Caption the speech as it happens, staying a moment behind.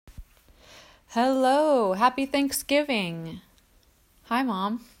Hello, happy Thanksgiving. Hi,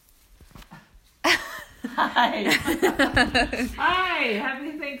 Mom. Hi. Hi,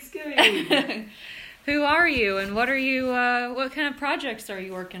 happy Thanksgiving. Who are you and what kind of projects are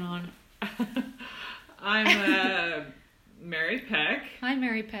you working on? I'm Mari Peck. Hi,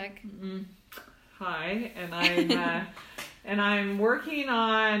 Mari Peck. Hi, and I'm working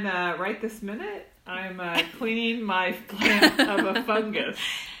on right this minute. I'm cleaning my plant of a fungus.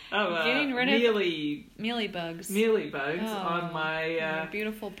 Getting rid of mealy bugs. On my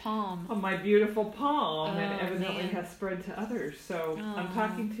beautiful palm. On my beautiful palm, and evidently has spread to others. So I'm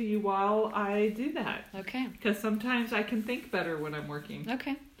talking to you while I do that. Okay. Because sometimes I can think better when I'm working.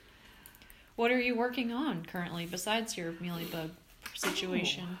 Okay. What are you working on currently besides your mealy bug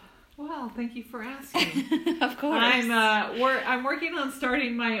situation? Well, thank you for asking. Of course. I'm working on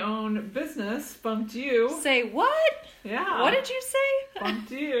starting my own business, Funked You. Say what? Yeah. What did you say? Funked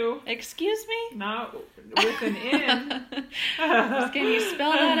You. Excuse me? Not with an N. Can you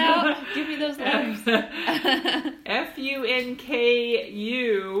spell that out? Give me those letters.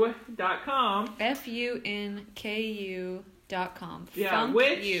 FUNKU.com. FUNKU.com. Yeah,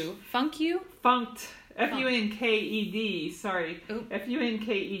 Funk you? Funked. FUNKED, sorry.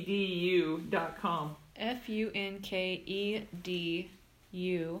 FUNKEDU.com.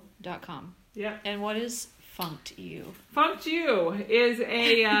 FUNKEDU.com. Yeah. And what is Funked You? Funked You is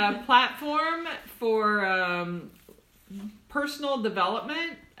a platform for personal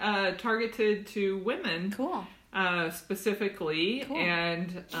development targeted to women. Cool. Specifically, cool.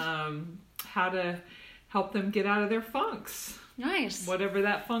 And how to help them get out of their funks. Nice. Whatever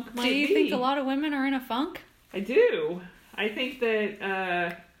that funk might be. Do you think a lot of women are in a funk? I do. I think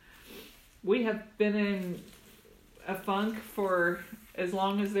that we have been in a funk for as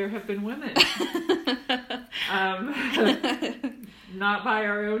long as there have been women. Not by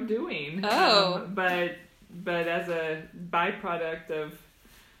our own doing. Oh. But as a byproduct of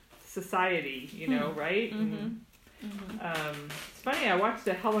society, right? Mm-hmm. It's funny, I watched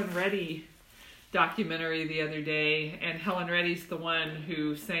a Helen Reddy documentary the other day, and Helen Reddy's the one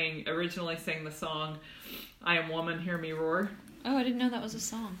who originally sang the song "I Am Woman, Hear Me Roar." Oh, I didn't know that was a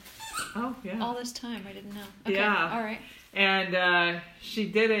song. Oh, yeah. All this time, I didn't know. Okay, yeah. All right. And she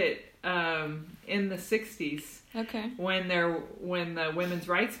did it in the 60s. Okay. When the women's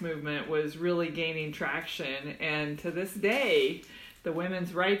rights movement was really gaining traction, and to this day, the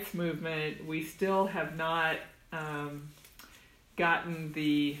women's rights movement, we still have not gotten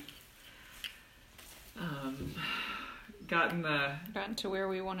to where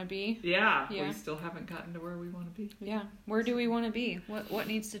we want to be. Yeah, we still haven't gotten to where we want to be. Yeah, where do we want to be? What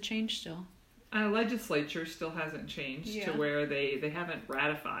needs to change still? Legislature still hasn't changed to where they haven't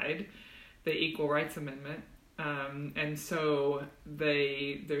ratified the Equal Rights Amendment, and so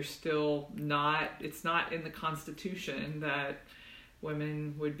they're still not. It's not in the Constitution that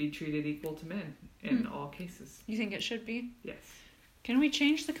women would be treated equal to men in all cases. You think it should be? Yes. Can we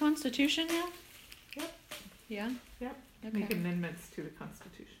change the Constitution now? Yep. Yeah? Yep. Okay. Make amendments to the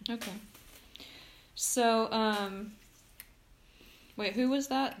Constitution. Okay. So, wait, who was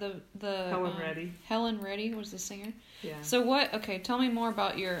that? The Helen Reddy. Helen Reddy was the singer? Yeah. So tell me more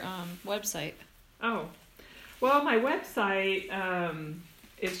about your website. Oh. Well, my website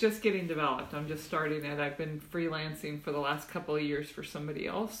is just getting developed. I'm just starting it. I've been freelancing for the last couple of years for somebody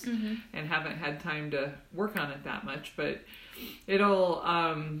else and haven't had time to work on it that much, but it'll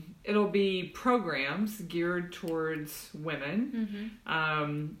be programs geared towards women,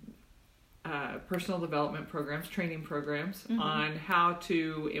 personal development programs, training programs on how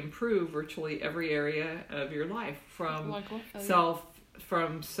to improve virtually every area of your life, from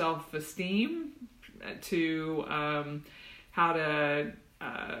self-esteem to how to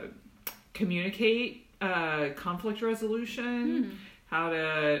communicate, conflict resolution, how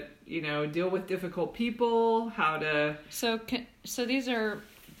to deal with difficult people, how to. So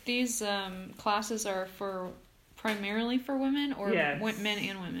these classes are primarily for women, or men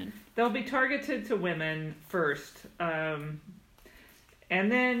and women? They'll be targeted to women first, and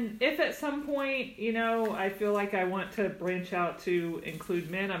then if at some point I feel like I want to branch out to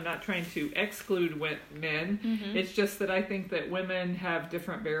include men, I'm not trying to exclude men. It's just that I think that women have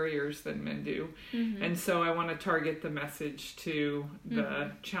different barriers than men do, and so I want to target the message to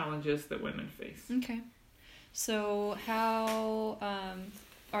the challenges that women face. Okay. So how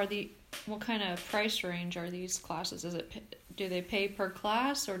what kind of price range are these classes? Do they pay per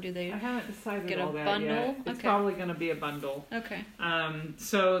class, or do they? I haven't decided get all a that bundle? yet. It's probably going to be a bundle. Okay.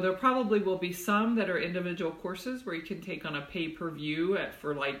 So there probably will be some that are individual courses where you can take on a pay-per-view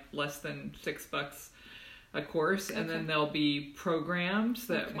for like less than $6 a course, and then there'll be programs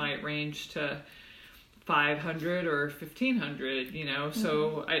that might range to $500 or $1,500, you know,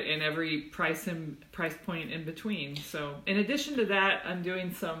 so and every price point in between. So in addition to that, I'm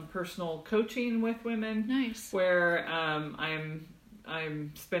doing some personal coaching with women. Nice. Where I'm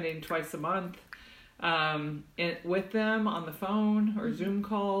spending twice a month with them on the phone or Zoom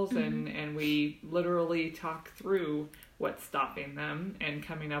calls, and we literally talk through what's stopping them and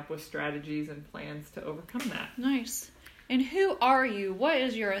coming up with strategies and plans to overcome that. Nice. And who are you? What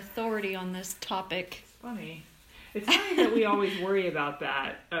is your authority on this topic? It's funny that we always worry about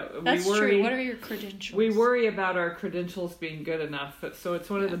that. That's true. What are your credentials? We worry about our credentials being good enough. So it's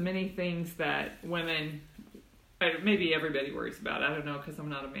one of the many things that women, maybe everybody worries about. I don't know, because I'm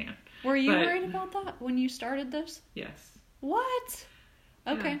not a man. Were you worried about that when you started this? Yes. What?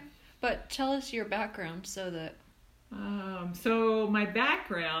 Okay. Yeah. But tell us your background so that... So my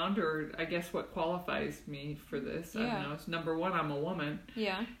background, or I guess what qualifies me for this, I don't know. It's number one, I'm a woman.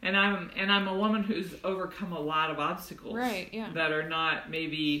 Yeah. And I'm a woman who's overcome a lot of obstacles. Right. Yeah. That are not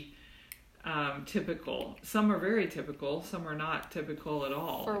maybe typical. Some are very typical. Some are not typical at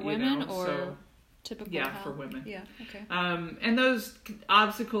all. For women, or typical? Yeah, for women. Yeah. Okay. And those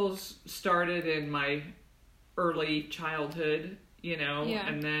obstacles started in my early childhood, you know,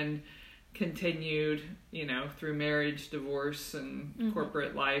 and then continued, you know, through marriage, divorce, and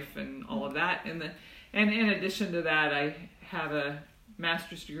corporate life, and all of that. And in addition to that, I have a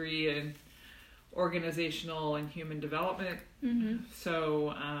master's degree in organizational and human development.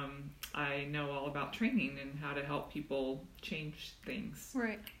 So I know all about training and how to help people change things.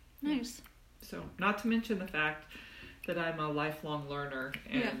 Right. Nice. So, not to mention the fact that I'm a lifelong learner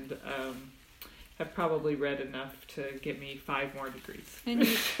and have probably read enough to get me 5 more degrees.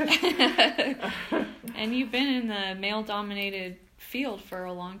 And you've been in the male-dominated field for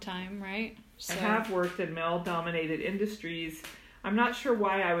a long time, right? So. I have worked in male-dominated industries. I'm not sure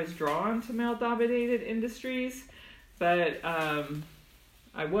why I was drawn to male-dominated industries, but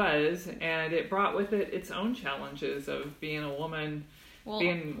I was, and it brought with it its own challenges of being a woman,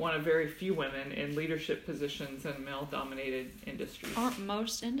 being one of very few women in leadership positions in male-dominated industries. Aren't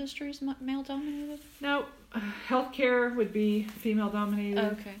most industries male-dominated? No, healthcare would be female-dominated. Oh,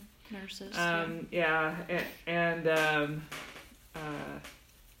 okay, nurses. And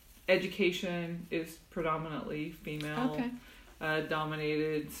education is predominantly female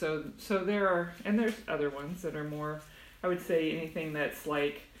dominated. So there are, and there's other ones that are more, I would say anything that's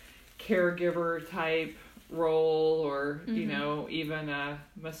like caregiver type role, or you know, even a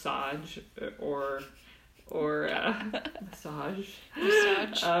massage or massage,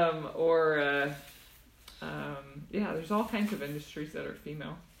 there's all kinds of industries that are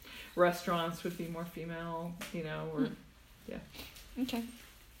female. Restaurants would be more female, you know, or Okay.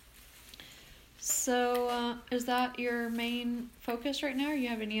 So is that your main focus right now, or you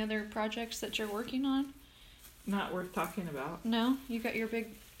have any other projects that you're working on? Not worth talking about. No, you got your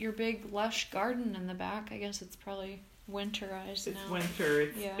big lush garden in the back. I guess it's probably winterized now. It's winter.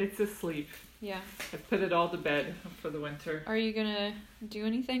 It's asleep. Yeah. I put it all to bed for the winter. Are you gonna do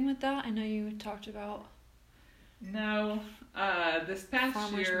anything with that? I know you talked about. No, this past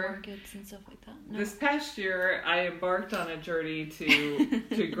farmers year, markets and stuff like that. No. This past year, I embarked on a journey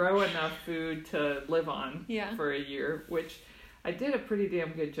to grow enough food to live on for a year, which I did a pretty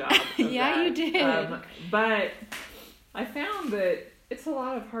damn good job of you did. But I found that it's a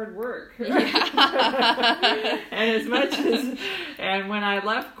lot of hard work. And when I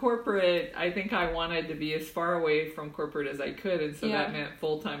left corporate, I think I wanted to be as far away from corporate as I could, and so that meant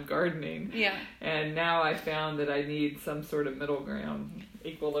full-time gardening. Yeah. And now I found that I need some sort of middle ground,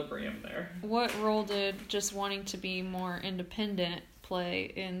 equilibrium there. What role did just wanting to be more independent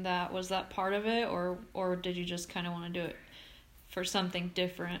play in that? Was that part of it, or did you just kind of want to do it for something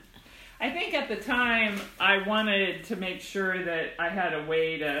different? I think at the time I wanted to make sure that I had a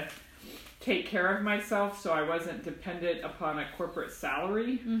way to take care of myself so I wasn't dependent upon a corporate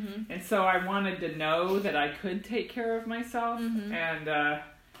salary. Mm-hmm. And so I wanted to know that I could take care of myself, and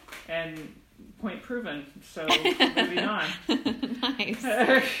point proven. So moving on. Nice.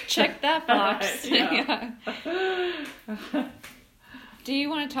 Check that box. Do you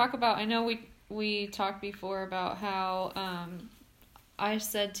want to talk about, I know we talked before about how I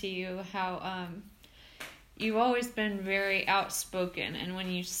said to you how you've always been very outspoken, and when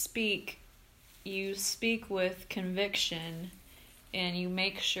you speak with conviction, and you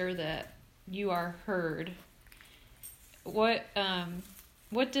make sure that you are heard. What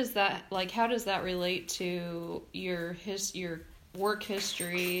does that, like, how does that relate to your work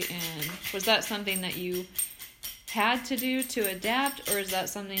history, and was that something that you had to do to adapt, or is that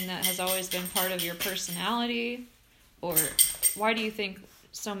something that has always been part of your personality? Or why do you think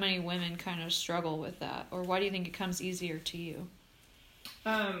so many women kind of struggle with that? Or why do you think it comes easier to you?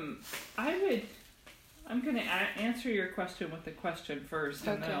 I'm going to answer your question with the question first,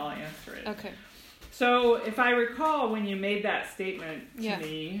 and then I'll answer it. Okay. So if I recall when you made that statement to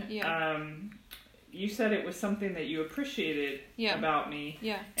me, you said it was something that you appreciated about me.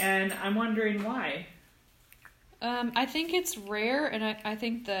 Yeah. And I'm wondering why. I think it's rare, and I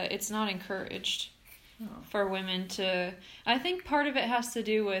think that it's not encouraged for women to... I think part of it has to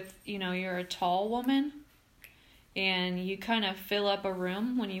do with, you're a tall woman, and you kind of fill up a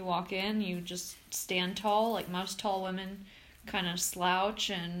room when you walk in. You just stand tall. Like most tall women kind of slouch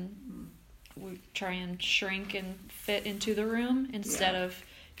and we try and shrink and fit into the room instead of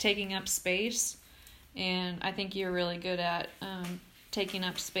taking up space. And I think you're really good at taking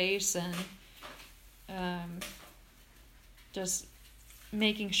up space and just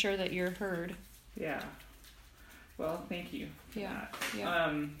making sure that you're heard. Yeah. Well, thank you for that.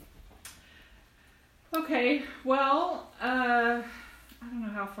 Yeah. Okay. Well, I don't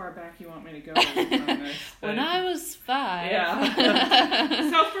know how far back you want me to go on this. When I was 5. Yeah.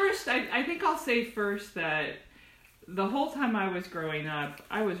 So first, I think I'll say first that the whole time I was growing up,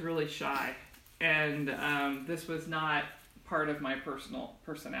 I was really shy. And this was not part of my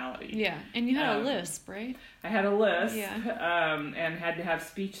personality. Yeah, and you had a lisp, right? I had a lisp, and had to have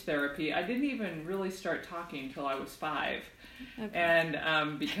speech therapy. I didn't even really start talking until I was 5. Okay.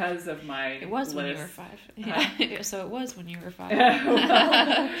 And because of my It was lisp, when you were 5. Yeah. So it was when you were 5.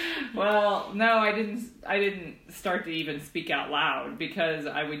 well, no, I didn't start to even speak out loud because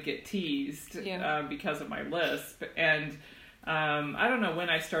I would get teased because of my lisp. And I don't know when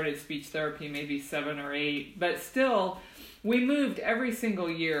I started speech therapy, maybe 7 or 8, but still, we moved every single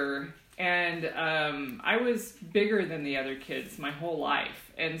year, and I was bigger than the other kids my whole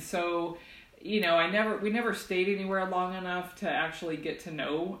life. And so, we never stayed anywhere long enough to actually get to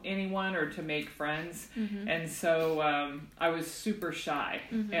know anyone or to make friends. Mm-hmm. And so I was super shy.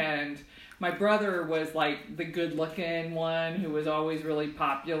 Mm-hmm. And my brother was like the good-looking one who was always really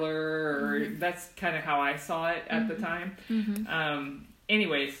popular, or that's kind of how I saw it at the time. Mm-hmm.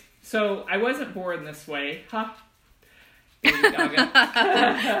 Anyways, so I wasn't born this way. Ha!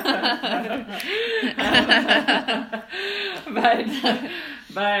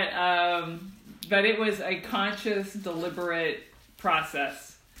 but it was a conscious, deliberate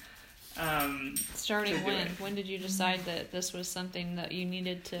process. Starting when? When did you decide that this was something that you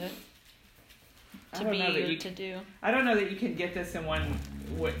needed to be or to do? I don't know that you can get this in one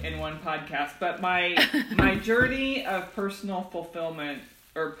podcast, but my journey of personal fulfillment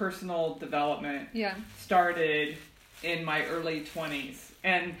or personal development started in my early 20s.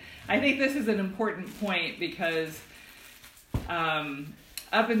 And I think this is an important point because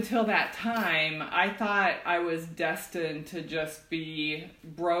up until that time, I thought I was destined to just be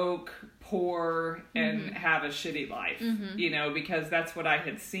broke, poor, and have a shitty life, because that's what I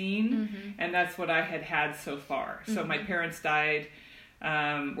had seen, and that's what I had had so far. So my parents died.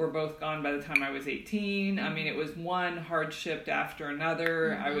 Were both gone by the time I was 18. I mean, it was one hardship after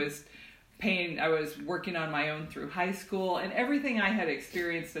another. I was working on my own through high school, and everything I had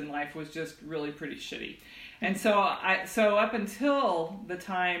experienced in life was just really pretty shitty. And so up until the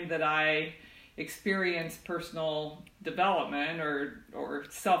time that I experienced personal development or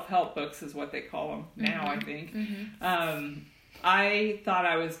self-help books is what they call them now, I think, I thought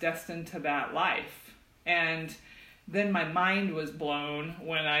I was destined to that life. And then my mind was blown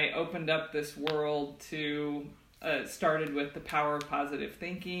when I opened up this world to, started with the power of positive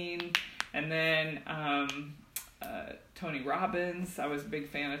thinking, and then Tony Robbins. I was a big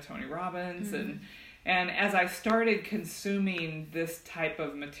fan of Tony Robbins, and as I started consuming this type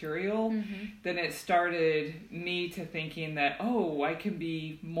of material, then it started me to thinking that, I can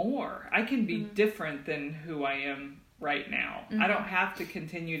be more. I can be different than who I am right now. I don't have to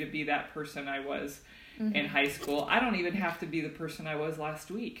continue to be that person I was in high school. I don't even have to be the person I was last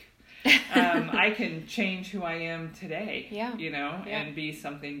week. I can change who I am today, and be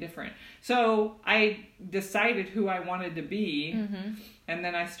something different. So I decided who I wanted to be, and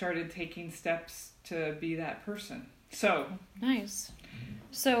then I started taking steps to be that person. So nice.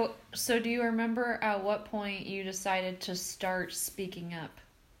 So do you remember at what point you decided to start speaking up?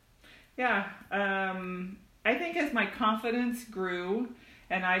 Yeah, I think as my confidence grew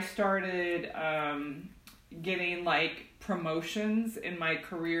and I started getting like promotions in my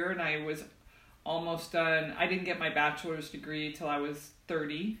career, and I was almost done. I didn't get my bachelor's degree till I was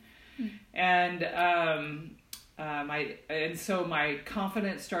 30. And so my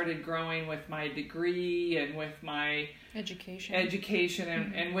confidence started growing with my degree and with my education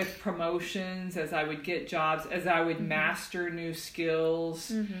and with promotions. As I would get jobs, as I would master new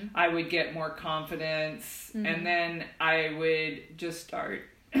skills, I would get more confidence, and then I would just start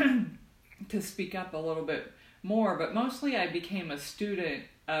to speak up a little bit more. But mostly I became a student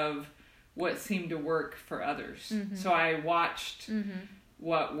of what seemed to work for others. So I watched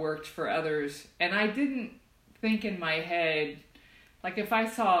what worked for others, and I didn't think in my head, like if I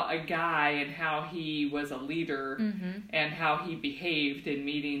saw a guy and how he was a leader and how he behaved in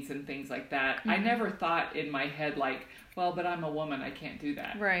meetings and things like that, I never thought in my head like, well, but I'm a woman, I can't do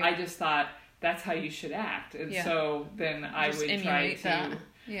that. Right. I just thought that's how you should act, and so then I would try to.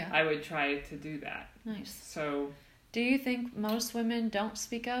 Yeah. I would try to do that. Nice. So, do you think most women don't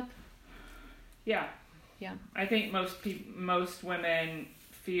speak up? Yeah. Yeah. I think most women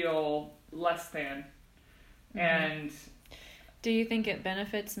feel less than. And do you think it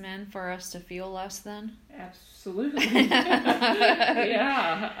benefits men for us to feel less than? Absolutely.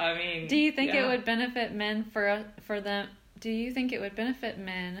 Yeah. I mean, do you think it would benefit men for them? Do you think it would benefit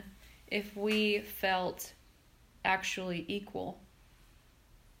men if we felt actually equal?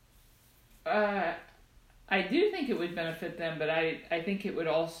 I do think it would benefit them, but I think it would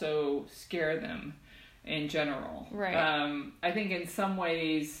also scare them in general. Right. I think in some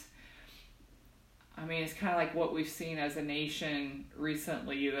ways, I mean, it's kind of like what we've seen as a nation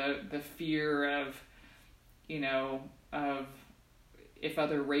recently, the fear of, of if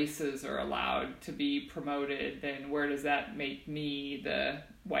other races are allowed to be promoted, then where does that make me, the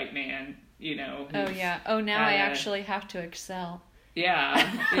white man, Oh, yeah. Oh, now I actually have to excel.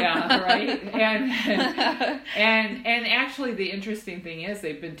 Yeah, right. And actually the interesting thing is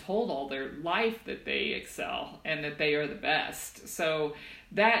they've been told all their life that they excel and that they are the best. So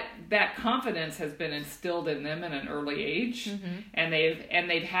that confidence has been instilled in them in an early age, and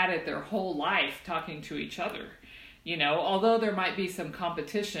they've had it their whole life talking to each other. Although there might be some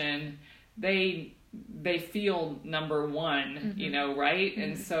competition, they feel number one, right?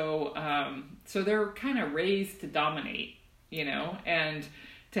 And so they're kind of raised to dominate. And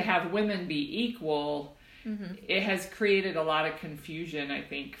to have women be equal, it has created a lot of confusion, I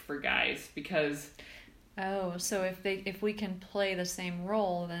think, for guys, because... Oh, so if we can play the same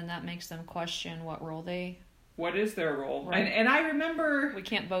role, then that makes them question what is their role. Right. And I remember... We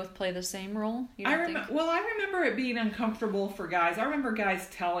can't both play the same role? I remember it being uncomfortable for guys. I remember guys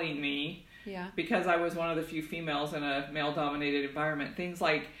telling me, because I was one of the few females in a male-dominated environment, things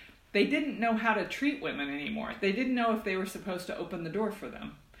like, they didn't know how to treat women anymore. They didn't know if they were supposed to open the door for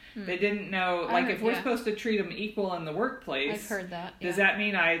them. They didn't know, if we're supposed to treat them equal in the workplace. I've heard that. Does that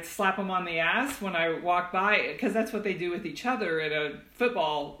mean I slap them on the ass when I walk by? Because that's what they do with each other in a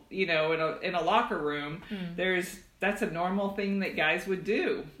football, in a locker room. That's a normal thing that guys would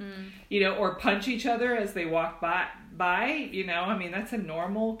do, or punch each other as they walk by, I mean, that's a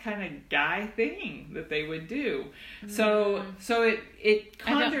normal kind of guy thing that they would do. So it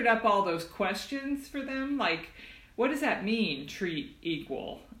conjured up all those questions for them, like, what does that mean, treat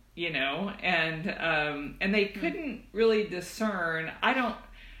equal, and they couldn't really discern.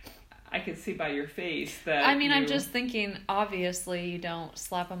 I could see by your face that. I mean, I'm just thinking, obviously you don't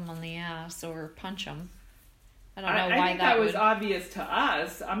slap them on the ass or punch them. I don't know why I think that was obvious to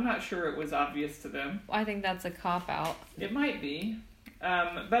us. I'm not sure it was obvious to them. I think that's a cop-out. It might be.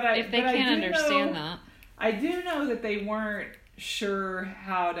 If they can't understand that. I do know that they weren't sure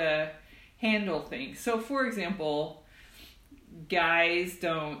how to handle things. So, for example, guys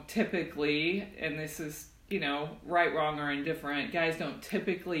don't typically, and this is, right, wrong, or indifferent, guys don't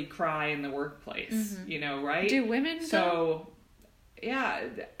typically cry in the workplace, right? Do women? So... Yeah,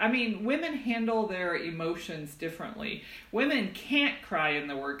 I mean, women handle their emotions differently. Women can't cry in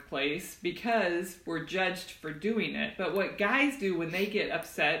the workplace because we're judged for doing it. But what guys do when they get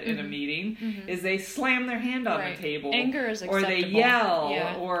upset in a meeting is they slam their hand on the table. Anger is acceptable. Or they yell.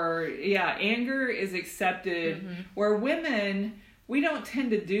 Anger is accepted. Where women, we don't tend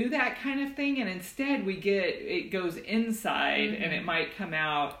to do that kind of thing, and instead it goes inside, and it might come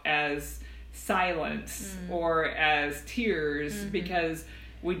out as silence or as tears because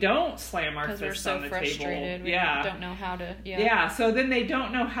we don't slam our fists on the table. Because we're so frustrated. We don't know how to. Yeah. So then they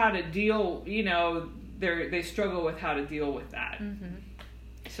don't know how to deal. They struggle with how to deal with that.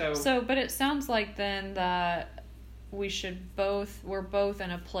 But it sounds like then that we're both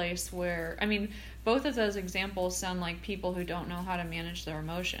in a place where, I mean, both of those examples sound like people who don't know how to manage their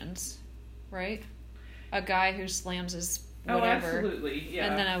emotions, right? A guy who slams his whatever. Oh, absolutely, yeah.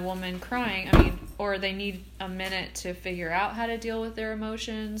 And then a woman crying, I mean, or they need a minute to figure out how to deal with their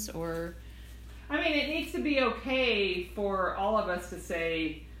emotions, or... I mean, it needs to be okay for all of us to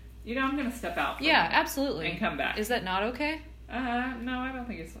say, I'm going to step out. Absolutely. And come back. Is that not okay? No, I don't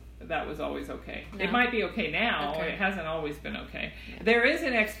think that was always okay. No? It might be okay now. Okay. It hasn't always been okay. Yeah. There is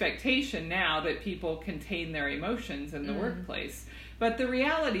an expectation now that people contain their emotions in the workplace. But the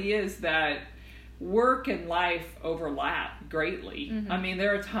reality is that work and life overlap greatly. I mean,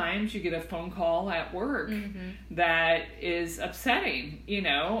 there are times you get a phone call at work that is upsetting,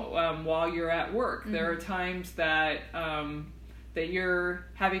 while you're at work. There are times that that you're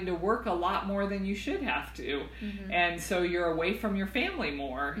having to work a lot more than you should have to. And so you're away from your family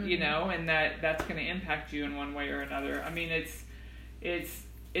more, and that's going to impact you in one way or another. I mean,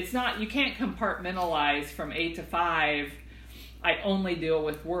 it's not, you can't compartmentalize from 8 to 5. I only deal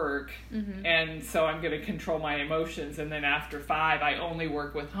with work, and so I'm going to control my emotions, and then after 5, I only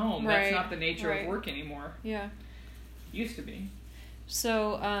work with home. Right. That's not the nature of work anymore. Yeah. Used to be.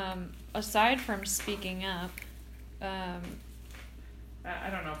 So, aside from speaking up,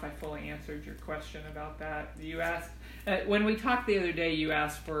 I don't know if I fully answered your question about that. You asked, when we talked the other day, you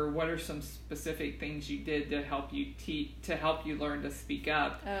asked for what are some specific things you did to help you learn to speak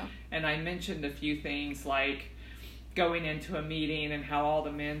up. Oh. And I mentioned a few things like going into a meeting and how all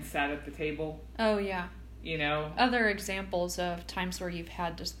the men sat at the table. Oh yeah. Other examples of times where you've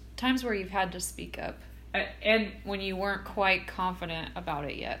had to speak up, and when you weren't quite confident about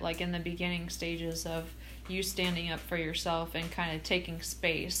it yet, like in the beginning stages of you standing up for yourself and kind of taking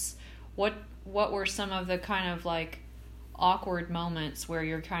space. What were some of the kind of like awkward moments where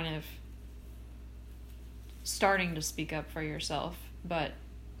you're kind of starting to speak up for yourself, but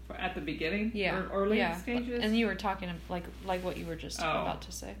at the beginning, or early stages? And you were talking like what you were just about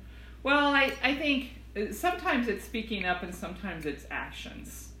to say. Well, I think sometimes it's speaking up and sometimes it's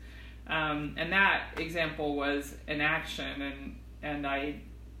actions. And that example was an action, and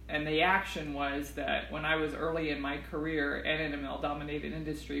the action was that when I was early in my career and in a male-dominated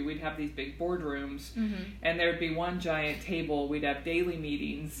industry, we'd have these big boardrooms, and there'd be one giant table. We'd have daily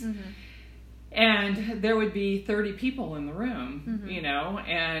meetings. And there would be 30 people in the room,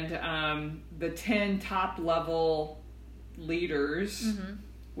 and the 10 top level leaders,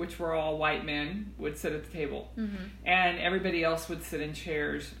 which were all white men, would sit at the table. And everybody else would sit in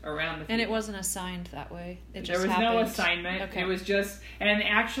chairs around the table. And it wasn't assigned that way. It just there was happened. No assignment. Okay. It was just, and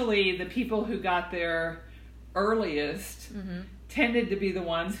actually the people who got there earliest tended to be the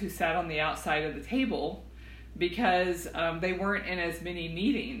ones who sat on the outside of the table, because they weren't in as many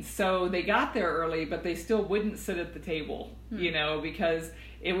meetings. So they got there early, but they still wouldn't sit at the table, because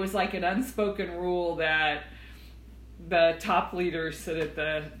it was like an unspoken rule that the top leaders sit at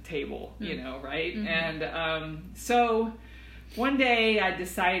the table, right? And so one day I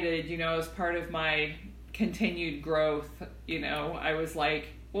decided, as part of my continued growth, I was like,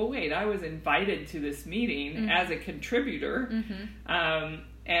 well, wait, I was invited to this meeting as a contributor.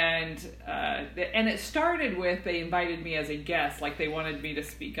 And it started with, they invited me as a guest, like they wanted me to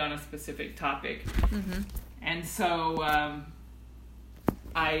speak on a specific topic. And so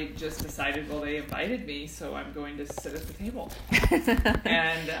I just decided, well, they invited me, so I'm going to sit at the table.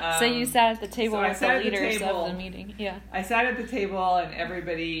 And so you sat at the table with the leaders of the meeting. Yeah. I sat at the table, and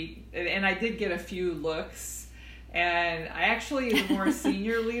everybody, and I did get a few looks. And I actually, the more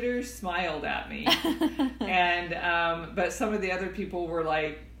senior leaders smiled at me. And, but some of the other people were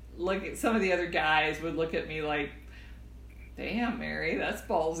like, some of the other guys would look at me like, damn, Mary, that's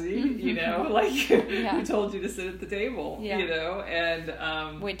ballsy, like, who told you to sit at the table,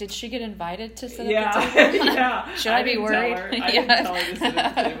 and... Wait, did she get invited to sit at the table? Yeah. Should I be worried? I didn't tell her to sit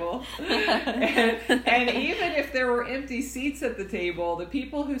at the table. And even if there were empty seats at the table, the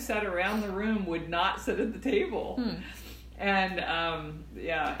people who sat around the room would not sit at the table. And,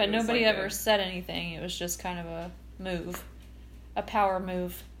 But nobody ever said anything. It was just kind of a power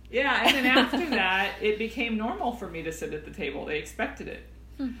move. Yeah, and then after that, it became normal for me to sit at the table. They expected it,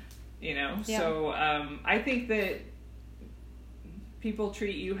 So I think that people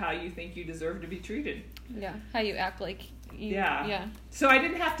treat you how you think you deserve to be treated. Yeah, how you act like you... Yeah. So I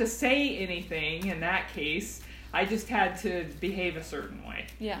didn't have to say anything in that case. I just had to behave a certain way.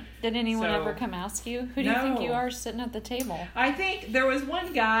 Yeah. Did anyone ever come ask you? Who do you think you are sitting at the table? I think there was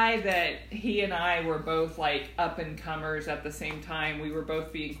one guy that he and I were both like up and comers at the same time. We were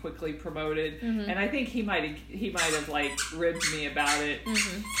both being quickly promoted, and I think he might have like ribbed me about it.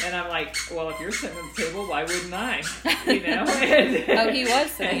 And I'm like, well, if you're sitting at the table, why wouldn't I? Oh, he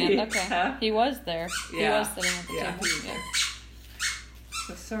was sitting at okay. He was there. Yeah. He was sitting at the table. Yeah.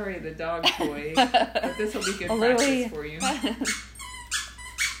 So sorry, the dog toy, but this will be good practice for you.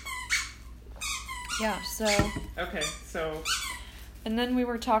 Yeah, so... Okay, so And then we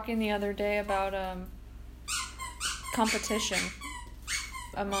were talking the other day about competition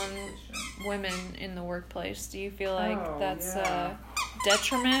among women in the workplace. Do you feel like that's a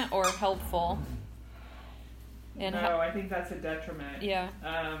detriment or helpful? And I think that's a detriment. Yeah.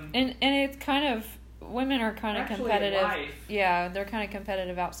 And it's kind of, women are kind of competitive. Life. Yeah, they're kind of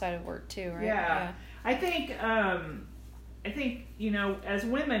competitive outside of work too, right? Yeah. I think as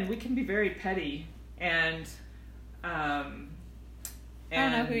women we can be very petty and I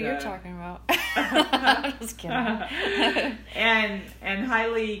don't know who you're talking about. I'm just kidding. and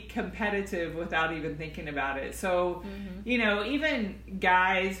highly competitive without even thinking about it. So, even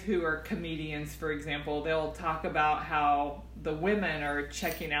guys who are comedians, for example, they'll talk about how the women are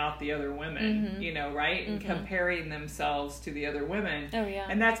checking out the other women, right? And comparing themselves to the other women. Oh, yeah.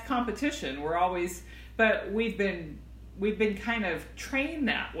 And that's competition. But we've been kind of trained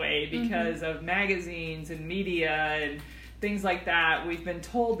that way because of magazines and media and things like that. We've been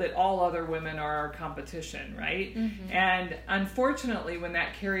told that all other women are our competition, right? And unfortunately, when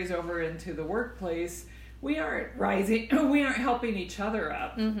that carries over into the workplace, we aren't helping each other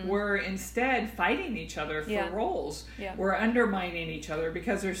up. We're instead fighting each other for roles. Yeah. We're undermining each other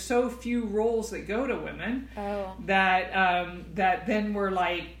because there's so few roles that go to women that then we're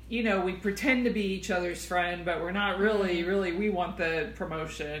like, we pretend to be each other's friend, but we're not really, we want the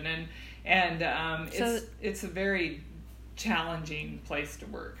promotion. And it's a very challenging place to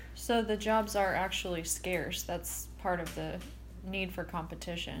work. So the jobs are actually scarce. That's part of the need for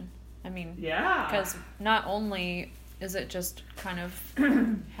competition. I mean, because not only is it just kind of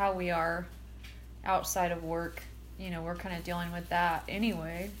how we are outside of work, we're kind of dealing with that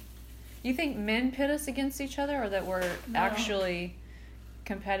anyway. You think men pit us against each other, or that we're actually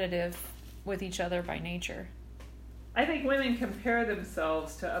competitive with each other by nature? I think women compare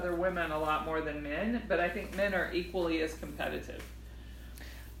themselves to other women a lot more than men, but I think men are equally as competitive.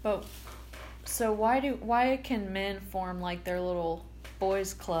 But so why can men form like their little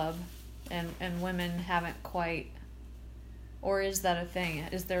boys club and women haven't quite, or is that a thing?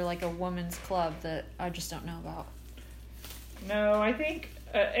 Is there like a women's club that I just don't know about? No, I think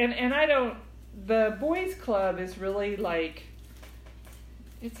the boys club is really like,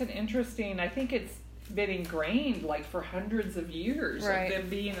 it's an interesting, I think it's been ingrained like for hundreds of years of them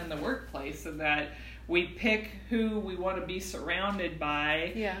being in the workplace, and that we pick who we want to be surrounded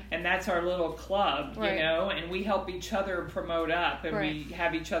by, and that's our little club, and we help each other promote up, and we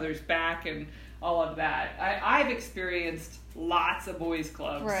have each other's back and all of that. I've experienced lots of boys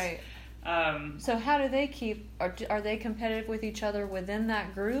clubs. Right. So how do they keep, are they competitive with each other within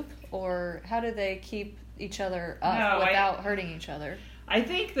that group, or how do they keep each other up without hurting each other? I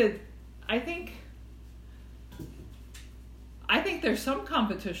think there's some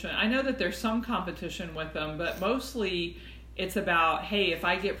competition. I know that there's some competition with them, but mostly it's about, hey, if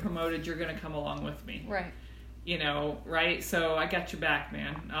I get promoted, you're going to come along with me. Right. Right? So I got your back,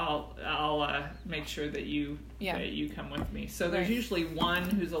 man. I'll make sure that you come with me. So there's usually one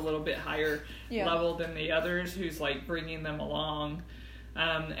who's a little bit higher level than the others, who's like bringing them along.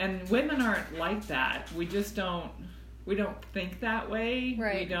 And women aren't like that. We don't think that way.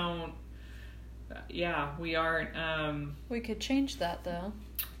 Right. We don't. We aren't. We could change that, though.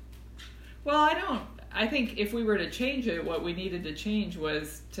 Well, I think if we were to change it, what we needed to change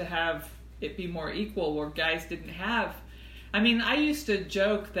was to have it be more equal, where guys didn't have. I mean, I used to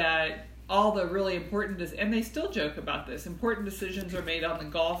joke that all the really important, and they still joke about this, important decisions are made on the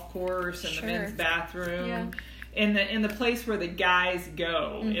golf course and the men's bathroom. In the place where the guys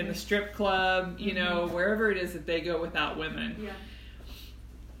go, in the strip club, wherever it is that they go without women. Yeah.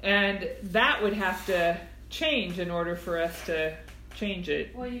 And that would have to change in order for us to change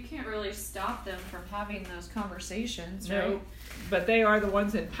it. Well, you can't really stop them from having those conversations, right? No, but they are the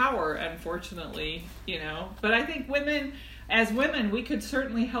ones in power, unfortunately, But I think as women, we could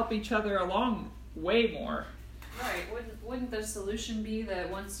certainly help each other along way more. Right. Wouldn't the solution be that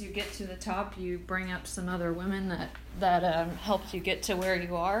once you get to the top, you bring up some other women that helped you get to where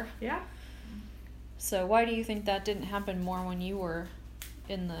you are? Yeah. So why do you think that didn't happen more when you were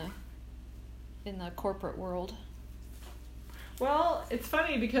in the corporate world? Well, it's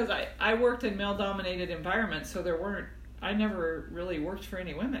funny because I worked in male-dominated environments, so I never really worked for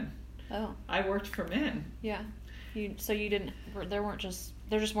any women. Oh. I worked for men. Yeah. There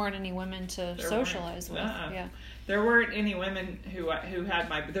just weren't any women to socialize with. Yeah. There weren't any women who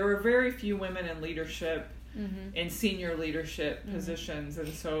had there were very few women in leadership, in senior leadership positions, and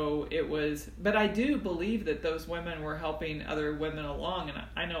so it was, but I do believe that those women were helping other women along, and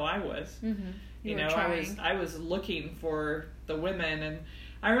I know I was. I was looking for the women, and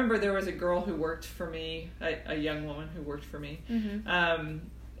I remember there was a girl who worked for me, a young woman who worked for me,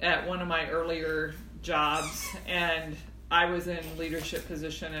 at one of my earlier jobs, and I was in leadership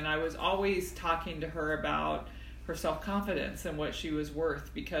position, and I was always talking to her about her self-confidence and what she was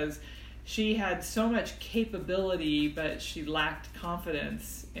worth, because she had so much capability, but she lacked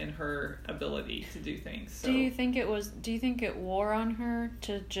confidence in her ability to do things. So, do you think it wore on her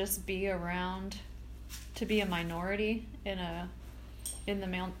to just be around, to be a minority in the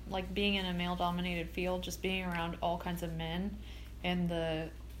male, like being in a male-dominated field, just being around all kinds of men, and the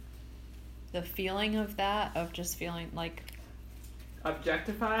feeling of that, of just feeling like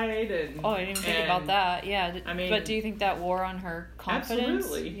objectified and... Oh, I didn't even think about that. Yeah. I mean... But do you think that wore on her confidence?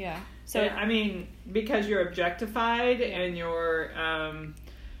 Absolutely. Yeah. So, I mean, because you're objectified and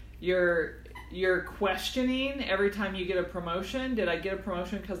you're questioning every time you get a promotion. Did I get a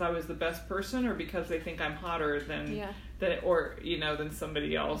promotion because I was the best person, or because they think I'm hotter than than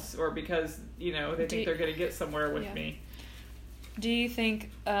somebody else, or because they think they're going to get somewhere with me? Do you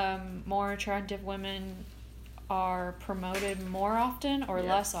think more attractive women are promoted more often or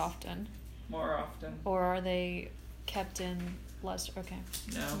less often? More often. Or are they kept in less? Okay.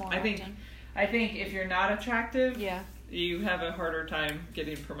 No, I think if you're not attractive, you have a harder time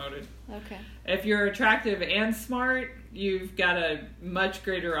getting promoted. Okay. If you're attractive and smart, you've got a much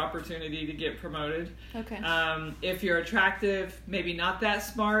greater opportunity to get promoted. Okay. If you're attractive, maybe not that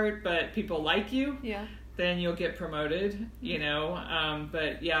smart, but people like you, then you'll get promoted,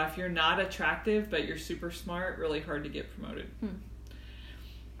 But yeah, if you're not attractive, but you're super smart, really hard to get promoted.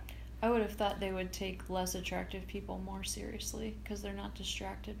 I would have thought they would take less attractive people more seriously because they're not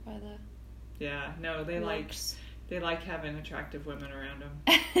distracted by the... Yeah, no, they looks. like having attractive women around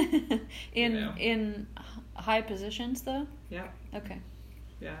them. In high positions, though? Yeah. Okay.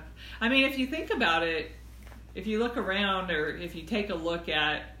 Yeah. I mean, if you think about it, if you look around, or if you take a look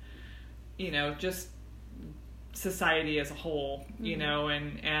at, just society as a whole,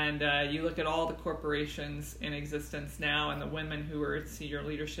 and you look at all the corporations in existence now and the women who are in senior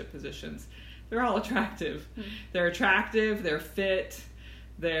leadership positions, they're all attractive. They're attractive, they're fit,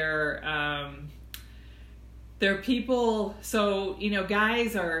 they're people. So,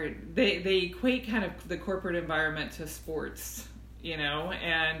 guys they equate kind of the corporate environment to sports,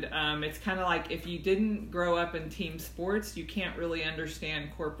 and it's kind of like, if you didn't grow up in team sports, you can't really understand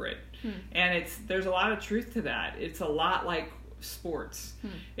corporate. And there's a lot of truth to that. It's a lot like sports.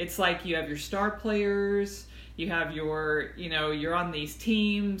 It's like you have your star players, you have your, you're on these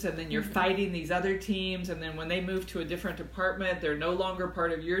teams, and then you're fighting these other teams, and then when they move to a different department, they're no longer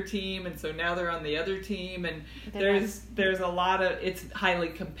part of your team, and so now they're on the other team, and there's a lot of, it's highly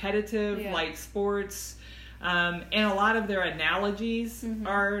competitive, like sports. And a lot of their analogies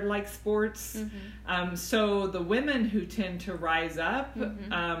are like sports. So the women who tend to rise up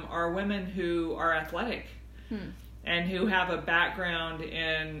are women who are athletic and who have a background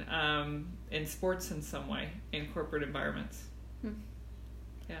in sports in some way, in corporate environments.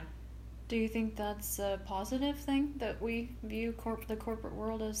 Yeah. Do you think that's a positive thing, that we view the corporate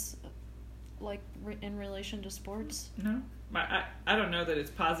world as like in relation to sports? No. I don't know that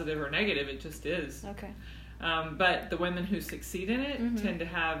it's positive or negative. It just is. Okay. But the women who succeed in it tend to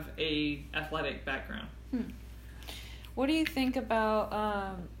have a athletic background. What do you think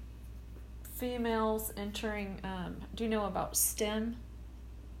about females entering? Do you know about STEM?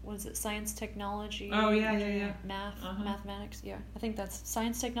 Was it science, technology? Oh yeah. Math, mathematics. Yeah, I think that's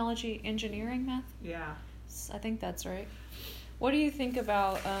science, technology, engineering, math. Yeah, I think that's right. What do you think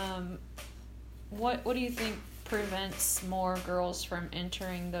about what do you think prevents more girls from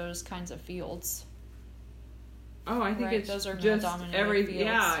entering those kinds of fields? Oh, I think it's those are just fields.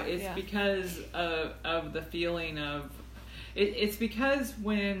 Because of the feeling of it's because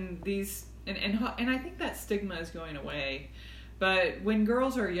when these and I think that stigma is going away. But when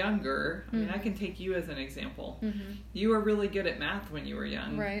girls are younger, I mean, I can take you as an example. You were really good at math when you were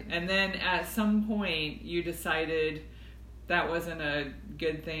young, right? And then at some point, you decided that wasn't a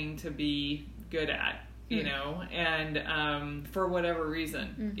good thing to be good at, and for whatever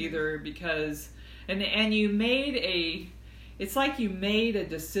reason, either because. And you made it's like you made a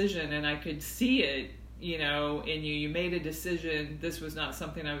decision, and I could see it, in you. You made a decision, this was not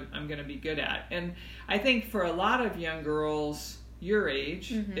something I'm going to be good at. And I think for a lot of young girls, your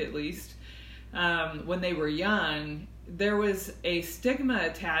age at least, when they were young, there was a stigma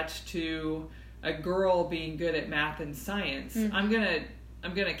attached to a girl being good at math and science. I'm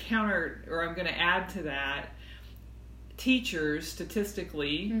gonna counter, or I'm gonna add to that. teachers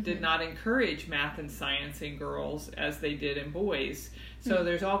statistically did not encourage math and science in girls as they did in boys. So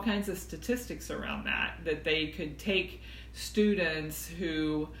there's all kinds of statistics around that they could take students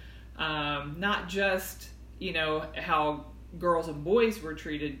who, not just, how girls and boys were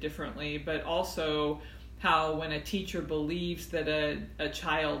treated differently, but also how when a teacher believes that a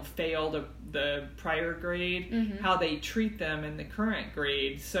child failed the prior grade, how they treat them in the current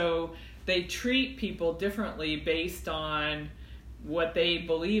grade. So they treat people differently based on what they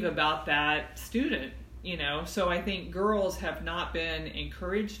believe about that student, So I think girls have not been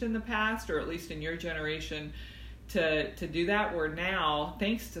encouraged in the past, or at least in your generation, to do that, where now,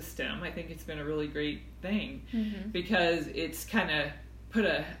 thanks to STEM, I think it's been a really great thing, because it's kind of put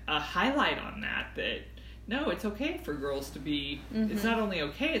a highlight on that no, it's okay for girls to be, it's not only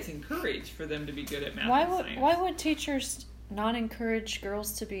okay, it's encouraged for them to be good at math and science. Why would teachers not encourage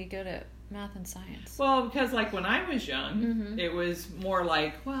girls to be good at math and science? Well, because when I was young, it was more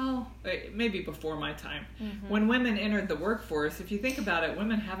maybe before my time. When women entered the workforce, if you think about it,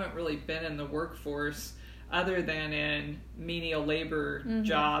 women haven't really been in the workforce other than in menial labor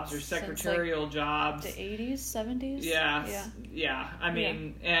jobs or secretarial jobs. The 80s, 70s? Yeah. I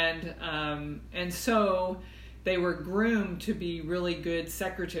mean, and so they were groomed to be really good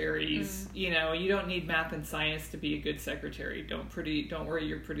secretaries. You don't need math and science to be a good secretary. Don't worry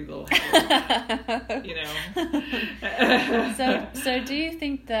your pretty little head about that, So do you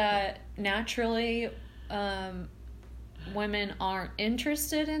think that naturally women aren't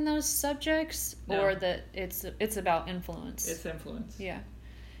interested in those subjects, or that it's about influence? It's influence. Yeah.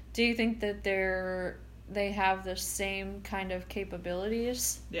 Do you think that they have the same kind of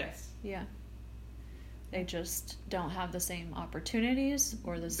capabilities? Yes. Yeah. They just don't have the same opportunities,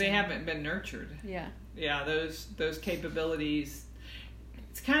 or the same... They haven't been nurtured. Yeah. Yeah, those capabilities.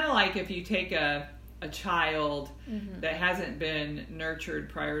 It's kind of like if you take a child that hasn't been nurtured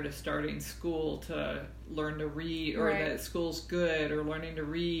prior to starting school to learn to read, or that school's good, or learning to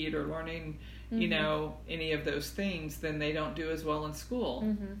read, or learning, any of those things, then they don't do as well in school.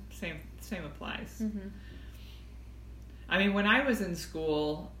 Same applies. I mean, when I was in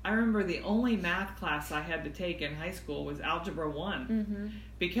school, I remember the only math class I had to take in high school was Algebra 1,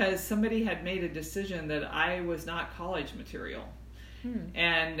 because somebody had made a decision that I was not college material.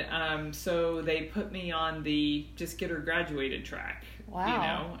 And so they put me on the just get her graduated track.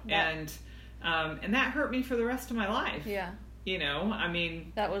 Wow. And that hurt me for the rest of my life. Yeah. I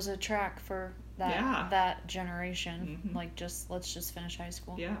mean, that was a track for that generation. Let's just finish high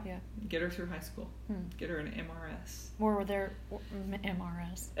school. Yeah. Get her through high school. Get her an MRS. Were there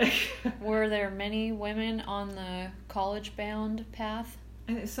MRS? Were there many women on the college-bound path?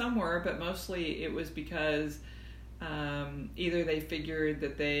 And some were, but mostly it was because either they figured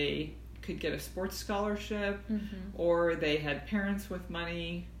that they could get a sports scholarship, or they had parents with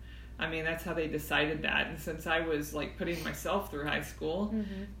money. I mean, that's how they decided that. And since I was putting myself through high school,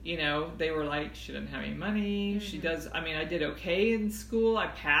 they were like, she doesn't have any money. She does. I mean, I did okay in school. I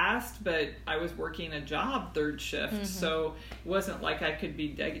passed, but I was working a job third shift. So it wasn't like I could be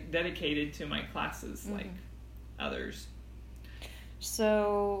dedicated to my classes like others.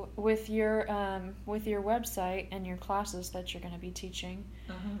 So with your website and your classes that you're going to be teaching,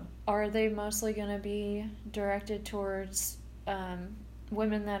 are they mostly going to be directed towards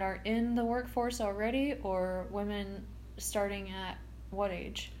women that are in the workforce already, or women starting at what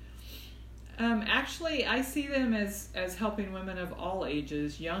age? Actually, I see them as helping women of all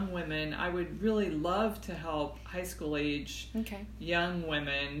ages, young women. I would really love to help high school age young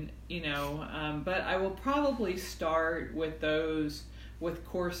women, but I will probably start with those with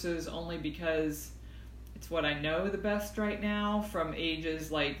courses only because it's what I know the best right now, from ages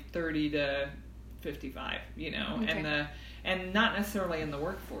 30 to 55, and not necessarily in the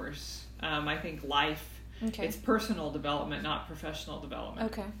workforce. I think life, it's personal development, not professional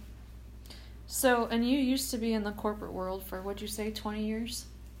development. Okay. So, and you used to be in the corporate world for, what'd you say, 20 years?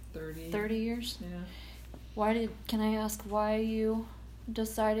 30 years? Yeah. Can I ask why you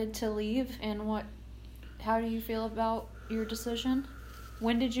decided to leave, and how do you feel about your decision?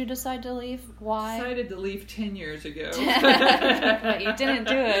 When did you decide to leave? Why? I decided to leave 10 years ago. But you didn't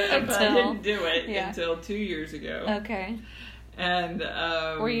do it until... I didn't do it until 2 years ago. Okay. And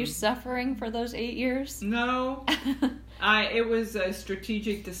were you suffering for those 8 years? No. It was a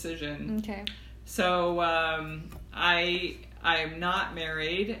strategic decision. Okay. So I'm not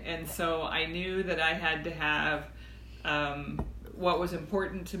married, and so I knew that I had to have what was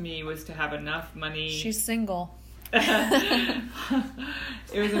important to me was to have enough money. She's single. It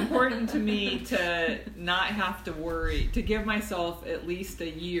was important to me to not have to worry, to give myself at least a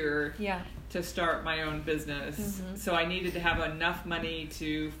year to start my own business. So I needed to have enough money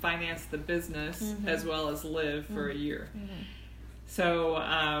to finance the business as well as live for a year. So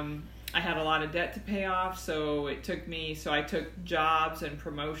I had a lot of debt to pay off, so I took jobs and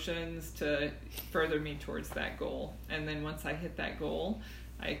promotions to further me towards that goal. And then once I hit that goal,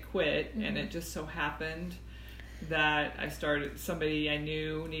 I quit, and it just so happened that somebody I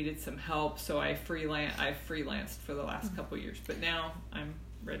knew needed some help, so I freelanced for the last couple years. But now I'm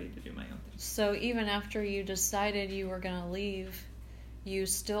ready to do my own thing. So even after you decided you were going to leave, you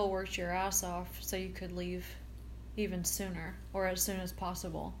still worked your ass off so you could leave even sooner, or as soon as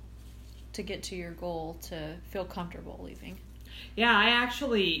possible, to get to your goal, to feel comfortable leaving. Yeah, I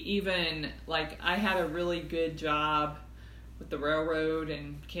actually I had a really good job with the railroad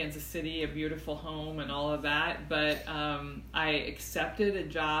in Kansas City, a beautiful home and all of that, but I accepted a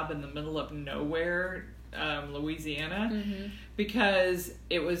job in the middle of nowhere, Louisiana, because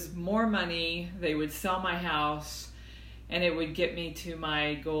it was more money, they would sell my house, and it would get me to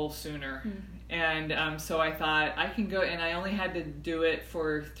my goal sooner. And so I thought I can go, and I only had to do it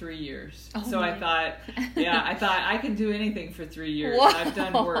for 3 years. I thought I can do anything for 3 years. Whoa. I've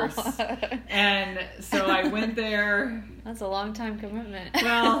done worse. And so I went there. That's a long time commitment.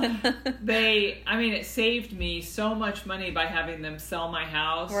 Well, it saved me so much money by having them sell my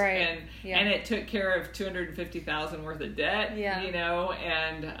house. Right. And it took care of $250,000 worth of debt, and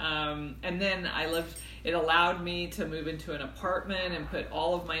then it allowed me to move into an apartment and put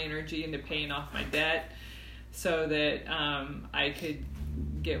all of my energy into paying off my debt so that I could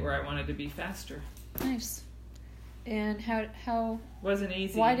get where I wanted to be faster. Nice. And how wasn't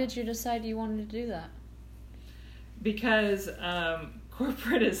easy. Why did you decide you wanted to do that? Because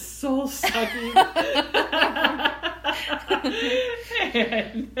corporate is soul sucking.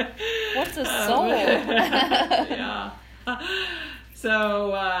 What's a soul? Yeah.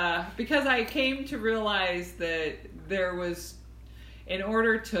 So, because I came to realize that there was, in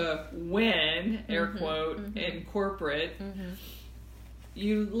order to win, air quote, in corporate,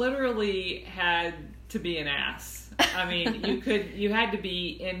 you literally had to be an ass. I mean, you had to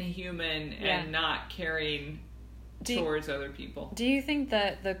be inhuman and not caring towards other people. Do you think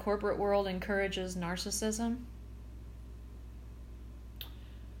that the corporate world encourages narcissism?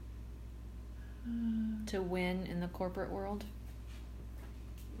 To win in the corporate world?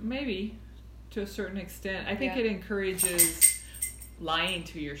 Maybe, to a certain extent. I think it encourages lying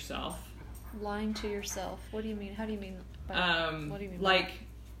to yourself. Lying to yourself? What do you mean? How do you mean? What do you mean? Like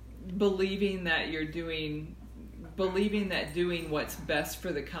believing that doing what's best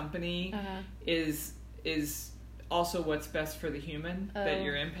for the company is also what's best for the human that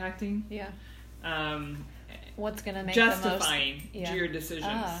you're impacting. Yeah. What's going to make justifying your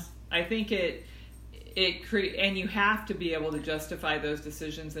decisions. I think and you have to be able to justify those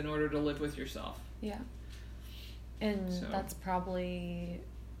decisions in order to live with yourself. Yeah. And that's probably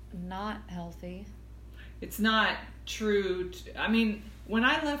not healthy. It's not true. When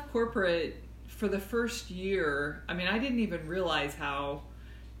I left corporate for the first year, I didn't even realize how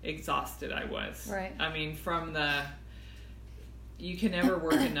exhausted I was. Right. You can never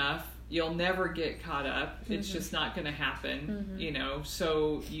work enough. You'll never get caught up. It's just not going to happen,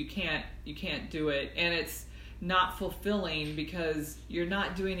 so you can't do it. And it's not fulfilling because you're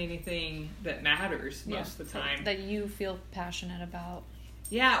not doing anything that matters most of the time. That you feel passionate about.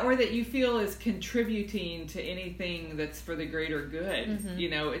 Yeah, or that you feel is contributing to anything that's for the greater good.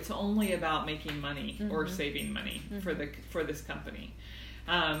 It's only about making money or saving money for this company.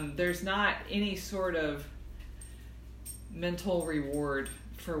 There's not any sort of mental reward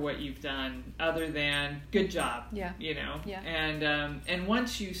for what you've done other than good job. And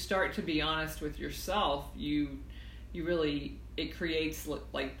once you start to be honest with yourself, it creates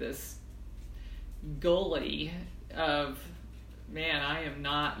like this gully of, man, I am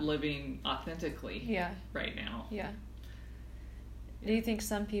not living authentically right now. Do you think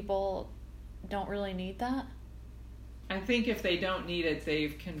some people don't really need that? I think if they don't need it,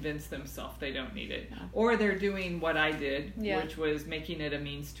 they've convinced themselves they don't need it. Or they're doing what I did, which was making it a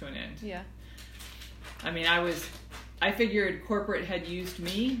means to an end. I figured corporate had used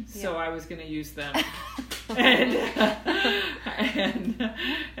me, so I was going to use them. and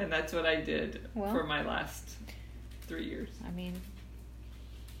that's what I did for my last 3 years.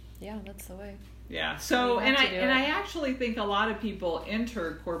 That's the way. Yeah. So, I actually think a lot of people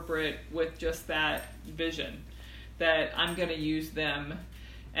enter corporate with just that vision, that I'm going to use them.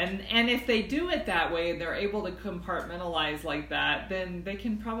 And if they do it that way and they're able to compartmentalize like that, then they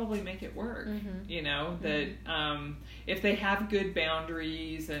can probably make it work. If they have good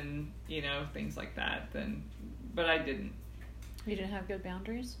boundaries and, things like that, then, but I didn't. You didn't have good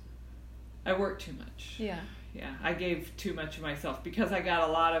boundaries? I worked too much. Yeah. Yeah, I gave too much of myself because I got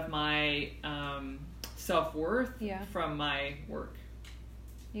a lot of my self-worth from my work.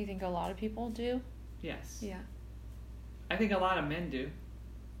 You think a lot of people do? Yes. Yeah. I think a lot of men do.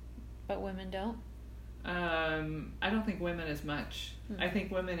 But women don't? I don't think women as much. I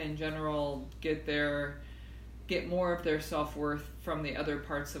think women in general get more of their self-worth from the other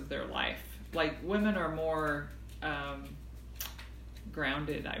parts of their life. Like, women are more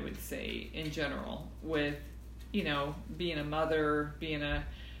grounded, I would say, in general, with, being a mother,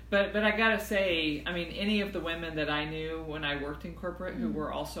 but I gotta say, I mean, any of the women that I knew when I worked in corporate who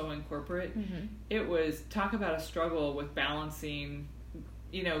were also in corporate, it was, talk about a struggle with balancing,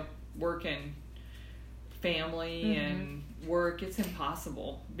 work and family and work. It's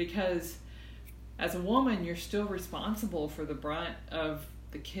impossible because as a woman, you're still responsible for the brunt of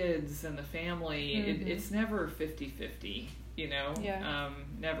the kids and the family. It's never 50-50,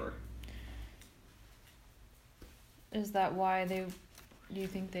 never. Is that why do you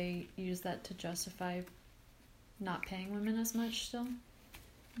think they use that to justify not paying women as much still?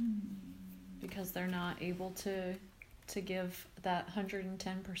 Because they're not able to give that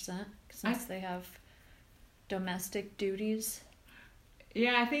 110% since they have domestic duties?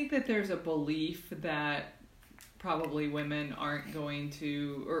 Yeah, I think that there's a belief that probably women aren't going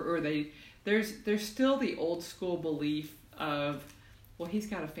to, or there's still the old school belief of, well, he's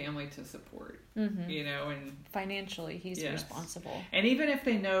got a family to support, and financially he's responsible. And even if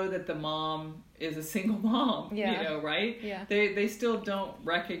they know that the mom is a single mom, right? Yeah. They still don't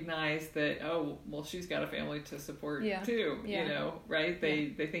recognize that, oh, well, she's got a family to support too, right?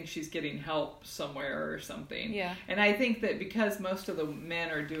 They think she's getting help somewhere or something. Yeah. And I think that because most of the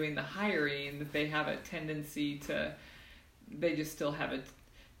men are doing the hiring, that they have a tendency they just still have a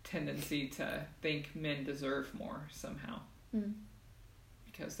tendency to think men deserve more somehow.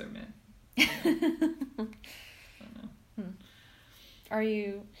 Because they're men. I don't know.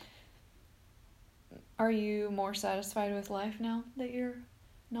 Are you more satisfied with life now that you're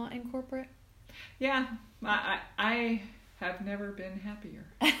not in corporate? Yeah, I have never been happier.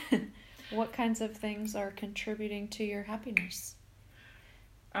 What kinds of things are contributing to your happiness?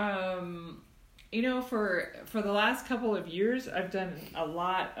 For the last couple of years, I've done a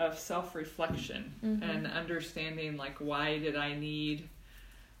lot of self-reflection and understanding, like, why did I need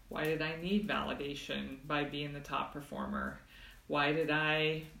validation by being the top performer? Why did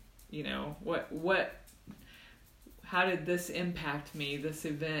I, how did this impact me? This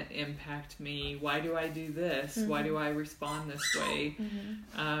event impact me? Why do I do this? Why do I respond this way?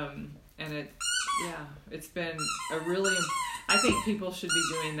 And it's been I think people should be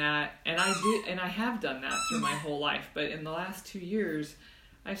doing that, and I have done that through my whole life, but in the last 2 years,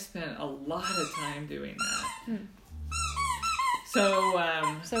 I've spent a lot of time doing that. So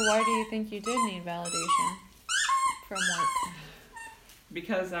why do you think you did need validation from work?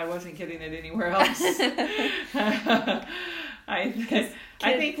 Because I wasn't getting it anywhere else.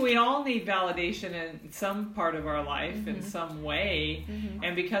 I think we all need validation in some part of our life in some way.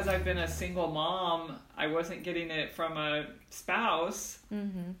 And because I've been a single mom, I wasn't getting it from a spouse.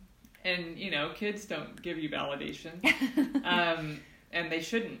 And, kids don't give you validation. And they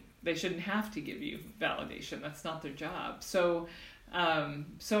shouldn't. They shouldn't have to give you validation. That's not their job. So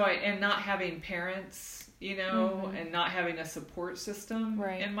not having parents, and not having a support system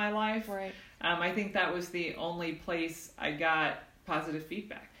in my life. Right. I think that was the only place I got positive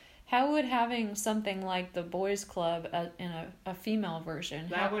feedback. How would having something like the boys club in a female version?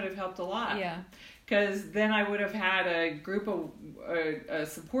 That would have helped a lot. Yeah. Because then I would have had a group of a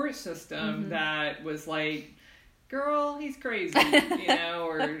support system that was like, girl, he's crazy,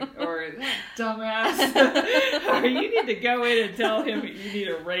 or that dumbass, or you need to go in and tell him you need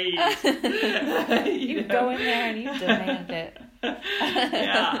a raise. You go in there and you demand it.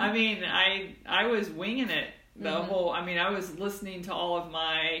 Yeah, I mean, I was winging it the whole. I mean, I was listening to all of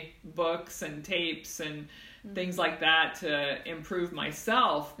my books and tapes and things like that to improve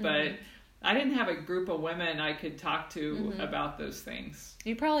myself, but I didn't have a group of women I could talk to about those things.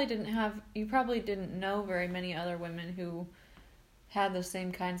 You probably didn't know very many other women who had the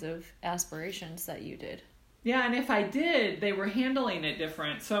same kinds of aspirations that you did. Yeah, and if I did, they were handling it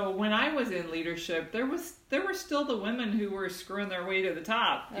different. So when I was in leadership, there were still the women who were screwing their way to the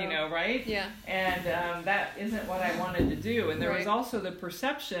top, right? Yeah. And that isn't what I wanted to do. And there was also the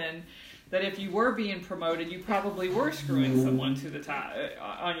perception that if you were being promoted, you probably were screwing someone to the top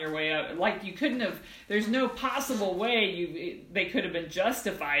on your way up. Like, you couldn't have, there's no possible way they could have been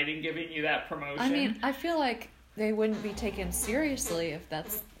justified in giving you that promotion. I mean, I feel like they wouldn't be taken seriously if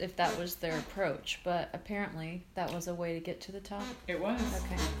that was their approach. But apparently that was a way to get to the top. It was.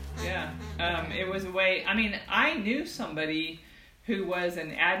 Okay. Yeah. It was a way. I mean, I knew somebody who was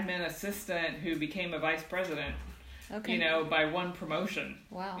an admin assistant who became a vice president. Okay. You know, by one promotion.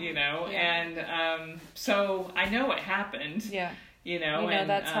 Wow. You know, Yeah. and so I know it happened. Yeah. You know, and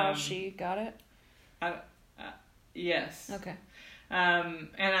that's how she got it. Yes. Okay.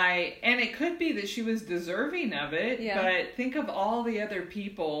 And it could be that she was deserving of it, Yeah. but think of all the other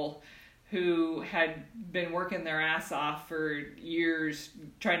people who had been working their ass off for years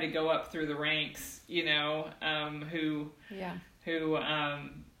trying to go up through the ranks, you know, who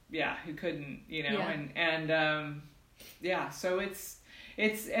couldn't, you know, so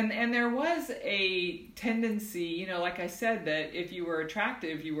and there was a tendency, you know, like I said, that if you were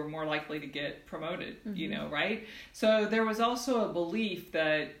attractive, you were more likely to get promoted, you know, right? So there was also a belief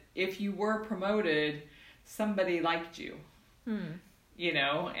that if you were promoted, somebody liked you, you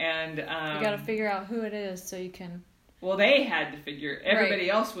know, and you got to figure out who it is so you can. Well, they had to figure. Everybody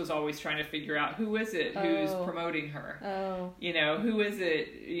else was always trying to figure out who is it who's promoting her. Oh. You know, who is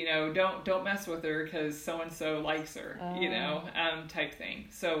it? You know, don't mess with her because so and so likes her. You know, type thing.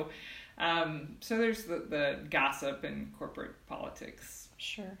 So, so there's the gossip in corporate politics.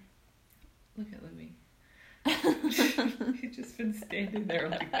 Sure. Look at Libby. He's just been standing there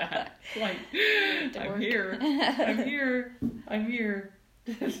like that, like I'm here.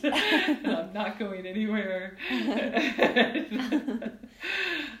 And I'm not going anywhere.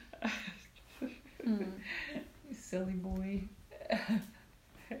 You silly boy.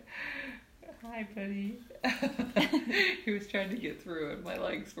 Hi, buddy. He was trying to get through and my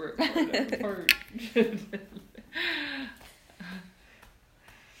legs were apart.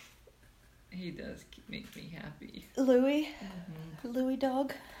 He does make me happy. Louie? Louie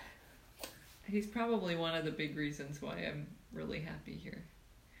dog? He's probably one of the big reasons why I'm really happy here.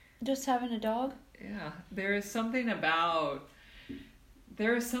 Just having a dog? Yeah. There is something about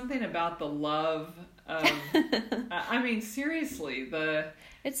the love of, I mean, seriously,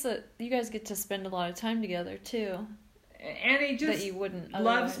 you guys get to spend a lot of time together too. And he just that you wouldn't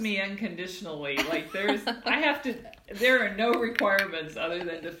loves me unconditionally. Like there are no requirements other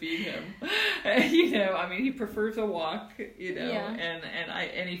than to feed him. You know, I mean, he prefers a walk, you know,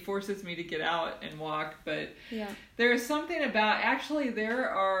 and he forces me to get out and walk. But there is something about, actually there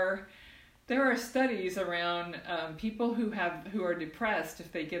are studies around people who are depressed.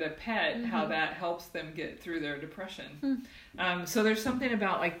 If they get a pet, how that helps them get through their depression. So there's something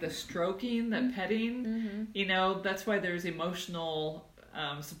about like the stroking, the petting. You know, that's why there's emotional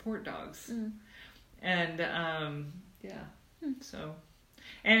support dogs. And so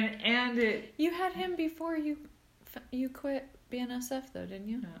and it. You had him before you quit BNSF though, didn't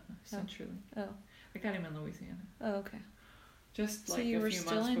you? No, essentially. Oh. I got him in Louisiana. Oh, okay. Just so like you a were few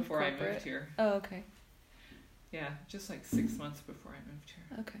still months in before corporate. I moved here. Oh, okay. Yeah, just like 6 months before I moved here.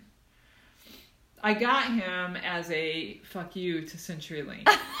 Okay. I got him as a fuck you to CenturyLink.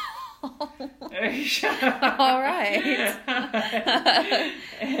 All right.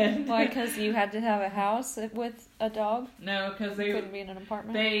 Why? Because you had to have a house with a dog? No, because they couldn't be in an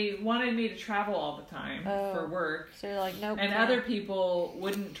apartment. They wanted me to travel all the time for work. So you're like, nope. And other people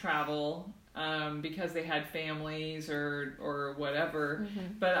wouldn't travel because they had families or whatever.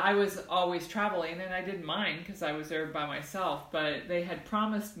 But I was always traveling, and I didn't mind because I was there by myself. But they had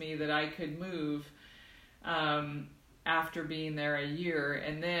promised me that I could move after being there a year,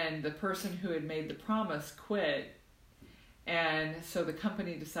 and then the person who had made the promise quit, and so the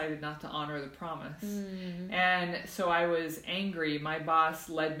company decided not to honor the promise. And so I was angry. My boss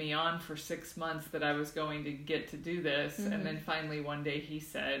led me on for 6 months that I was going to get to do this, and then finally one day he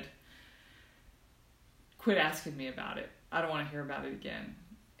said, quit asking me about it. I don't want to hear about it again.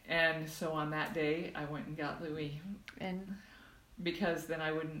 And so on that day I went and got Louie, and because then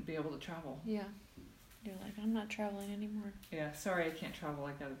I wouldn't be able to travel. Yeah. You're like, I'm not traveling anymore. Yeah, sorry, I can't travel.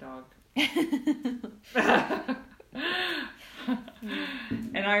 I got a dog.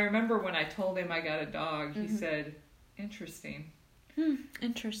 And I remember when I told him I got a dog, he said, interesting.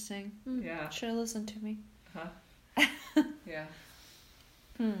 Interesting. Yeah. Should have listened to me. Huh? Yeah.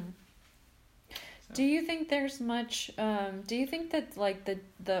 So. Do you think there's much, do you think that like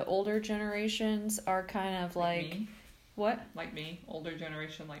the older generations are kind of like me? What? Like me? Older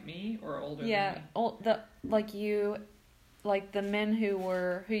generation like me, or older than me? Like the men who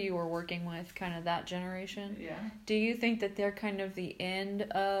you were working with, kind of that generation. Yeah. Do you think that they're kind of the end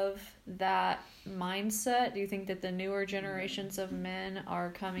of that mindset? Do you think that the newer generations of men are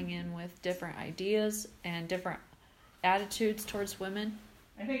coming in with different ideas and different attitudes towards women?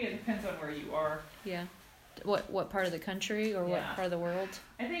 I think it depends on where you are. Yeah. What part of the country or what part of the world?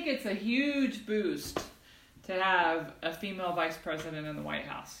 I think it's a huge boost to have a female vice president in the White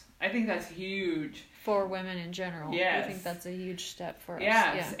House. I think that's huge. For women in general. Yes. I think that's a huge step for us.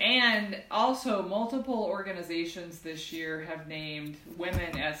 Yes. Yeah. And also multiple organizations this year have named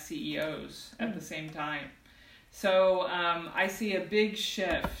women as CEOs at the same time. So I see a big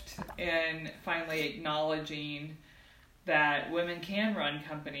shift in finally acknowledging that women can run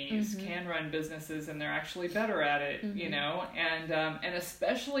companies, can run businesses, and they're actually better at it, you know, and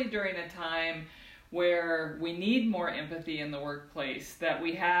especially during a time where we need more empathy in the workplace, that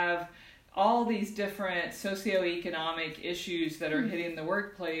we have all these different socioeconomic issues that are hitting the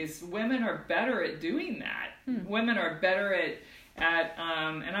workplace. Women are better at doing that. Women are better at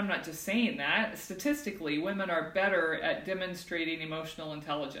and I'm not just saying that, statistically, women are better at demonstrating emotional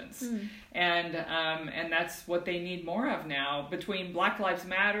intelligence. And that's what they need more of now, between Black Lives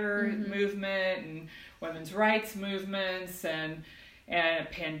Matter movement and women's rights movements and a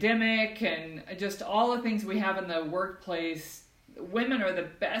pandemic and just all the things we have in the workplace. Women are the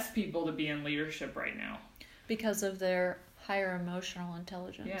best people to be in leadership right now. Because of their higher emotional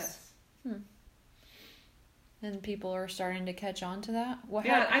intelligence. Yes. And people are starting to catch on to that?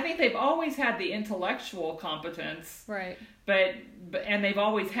 I think they've always had the intellectual competence. Right. But and they've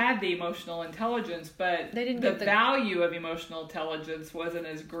always had the emotional intelligence, but they didn't the value of emotional intelligence wasn't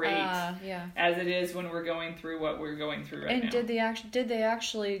as great as it is when we're going through what we're going through right now. And did they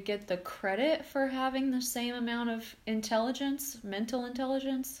actually get the credit for having the same amount of intelligence, mental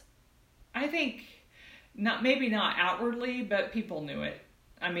intelligence? I think maybe not outwardly, but people knew it.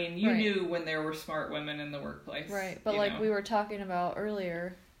 I mean, you knew when there were smart women in the workplace. Right, but like we were talking about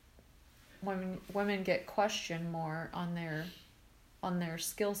earlier, when women get questioned more on their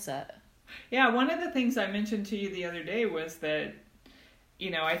skill set. Yeah, one of the things I mentioned to you the other day was that, you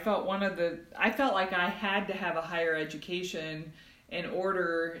know, I felt like I had to have a higher education in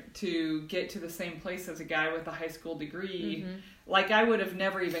order to get to the same place as a guy with a high school degree. Like, I would have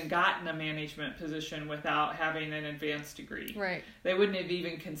never even gotten a management position without having an advanced degree. Right. They wouldn't have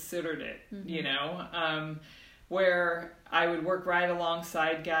even considered it, you know, where I would work right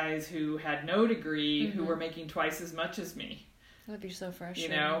alongside guys who had no degree, who were making twice as much as me. That would be so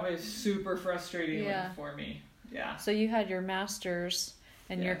frustrating. You know, it's super frustrating for me. Yeah. So you had your master's,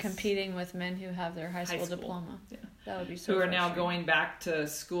 and you're competing with men who have their high school diploma. Yeah. That would be so frustrating. Who are now going back to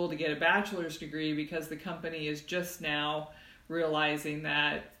school to get a bachelor's degree because the company is just now realizing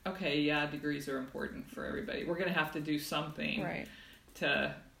that, degrees are important for everybody. We're going to have to do something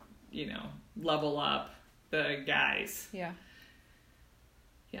to, you know, level up the guys. Yeah.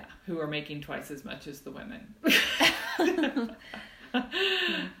 Yeah, who are making twice as much as the women.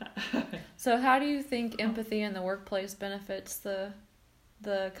 So how do you think empathy in the workplace benefits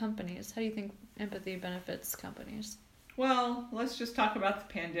the companies? How do you think empathy benefits companies? Well, let's just talk about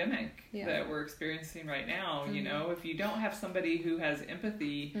the pandemic that we're experiencing right now. You know, if you don't have somebody who has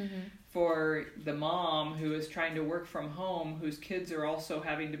empathy for the mom who is trying to work from home, whose kids are also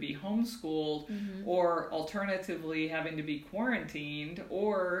having to be homeschooled, or alternatively having to be quarantined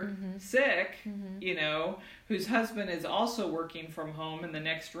or sick, you know, whose husband is also working from home in the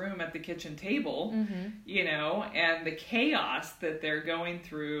next room at the kitchen table, you know, and the chaos that they're going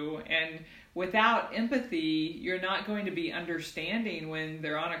through. And without empathy, you're not going to be understanding when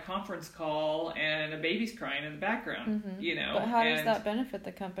they're on a conference call and a baby's crying in the background, you know. But how does that benefit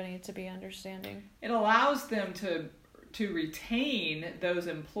the company to be understanding? It allows them to retain those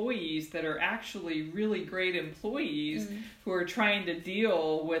employees that are actually really great employees who are trying to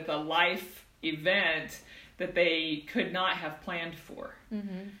deal with a life event that they could not have planned for,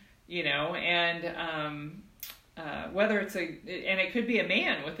 you know, and whether it's and it could be a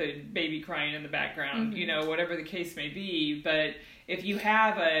man with a baby crying in the background, you know, whatever the case may be. But if you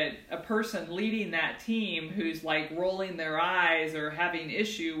have a person leading that team who's like rolling their eyes or having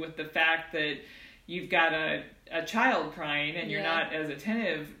issue with the fact that you've got a child crying and you're not as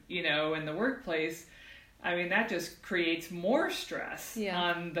attentive, you know, in the workplace, I mean, that just creates more stress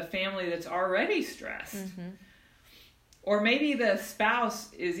on the family that's already stressed. Or maybe the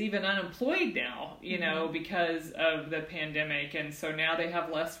spouse is even unemployed now, you know, because of the pandemic. And so now they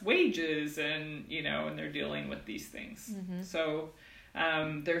have less wages and, you know, and they're dealing with these things. So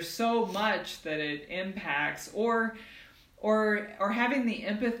there's so much that it impacts. Or having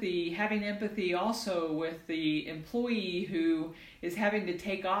empathy also with the employee who is having to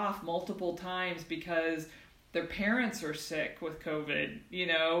take off multiple times because their parents are sick with COVID, you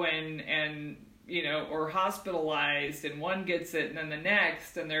know, and you know, or hospitalized, and one gets it and then the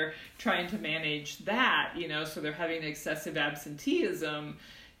next, and they're trying to manage that, you know, so they're having excessive absenteeism,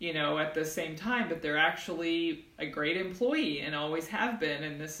 at the same time, but they're actually a great employee and always have been,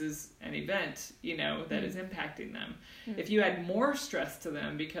 and this is an event, that is impacting them. If you add more stress to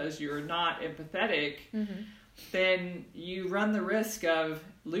them because you're not empathetic, then you run the risk of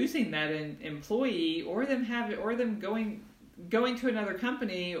losing that employee, or them going to another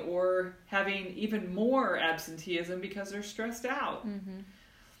company, or having even more absenteeism because they're stressed out.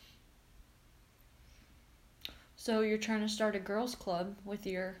 So you're trying to start a girls' club with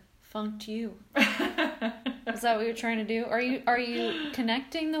your Funked You. Is that what you're trying to do? Are you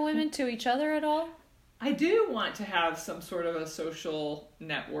connecting the women to each other at all? I do want to have some sort of a social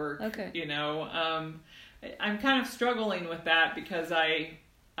network. Okay. I'm kind of struggling with that because I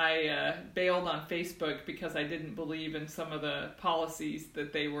bailed on Facebook because I didn't believe in some of the policies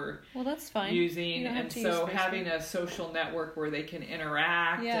that they were that's fine. using. And so having a social network where they can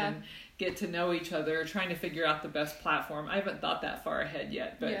interact and get to know each other, trying to figure out the best platform. I haven't thought that far ahead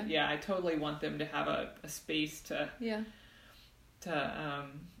yet, but I totally want them to have a space to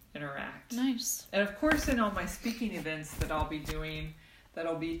interact. Nice. And of course, in all my speaking events that I'll be doing,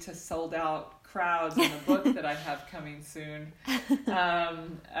 that'll be to sold out crowds in the book that I have coming soon.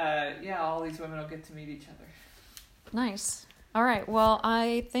 All these women will get to meet each other. Nice. All right. Well,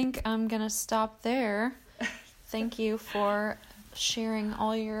 I think I'm going to stop there. Thank you for sharing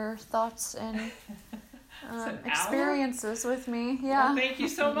all your thoughts and experiences with me. Yeah. Well, thank you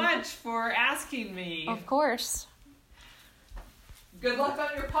so much for asking me. Of course. Good luck on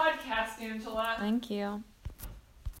your podcast, Angela. Thank you.